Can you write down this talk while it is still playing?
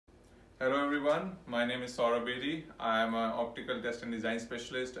Hello everyone, my name is Saurabh Bedi. I am an optical test and design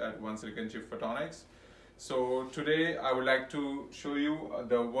specialist at One Silicon Chip Photonics. So today I would like to show you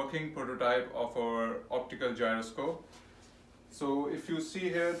the working prototype of our optical gyroscope. So if you see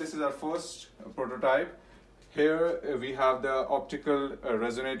here, this is our first prototype. Here we have the optical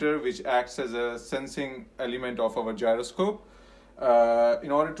resonator, which acts as a sensing element of our gyroscope. In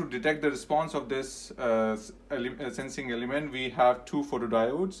order to detect the response of this sensing element, we have two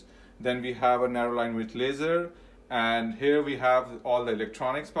photodiodes. Then we have a narrow line width laser, and here we have all the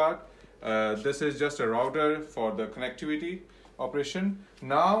electronics part. This is just a router for the connectivity operation.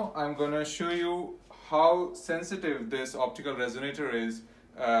 Now I'm going to show you how sensitive this optical resonator is,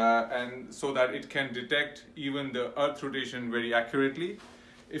 and so that it can detect even the earth rotation very accurately.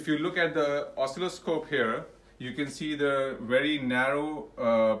 If you look at the oscilloscope here, you can see the very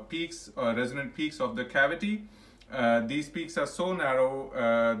narrow peaks, resonant peaks of the cavity. These peaks are so narrow,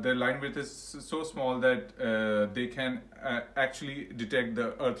 the line width is so small that they can actually detect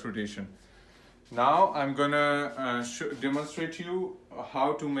the earth rotation. Now I'm gonna demonstrate to you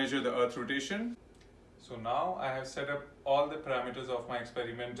how to measure the earth rotation. So now I have set up all the parameters of my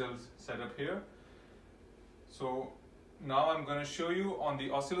experimental setup here. So now I'm going to show you on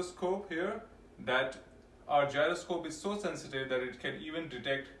the oscilloscope here that our gyroscope is so sensitive that it can even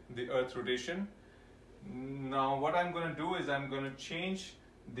detect the earth rotation. Now what I'm going to do is I'm going to change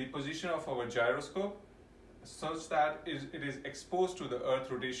the position of our gyroscope such that it is exposed to the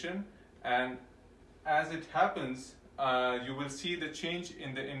earth rotation, and as it happens you will see the change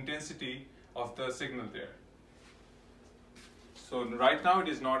in the intensity of the signal there. So right now it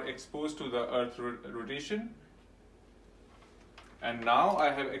is not exposed to the earth rotation, and now I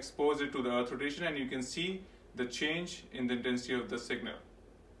have exposed it to the earth rotation, and you can see the change in the intensity of the signal.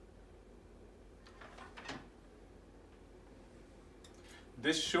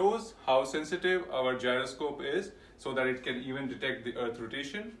 This shows how sensitive our gyroscope is, so that it can even detect the earth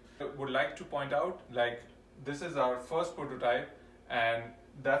rotation. I would like to point out, like, this is our first prototype, and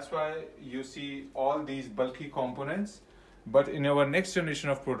that's why you see all these bulky components. But in our next generation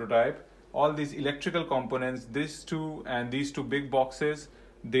of prototype, all these electrical components, these two and these two big boxes,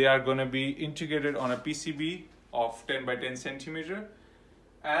 they are going to be integrated on a PCB of 10 by 10 centimeter,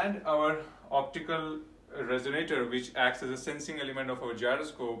 and our optical resonator, which acts as a sensing element of our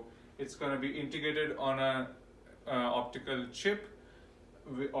gyroscope, it's going to be integrated on a optical chip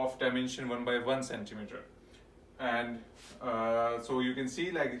of dimension 1 by 1 centimeter. And so you can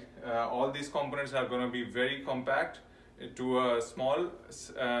see, like, all these components are going to be very compact to a small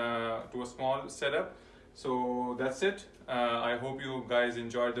setup. So that's it. I hope you guys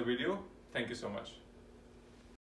enjoyed the video. Thank you so much.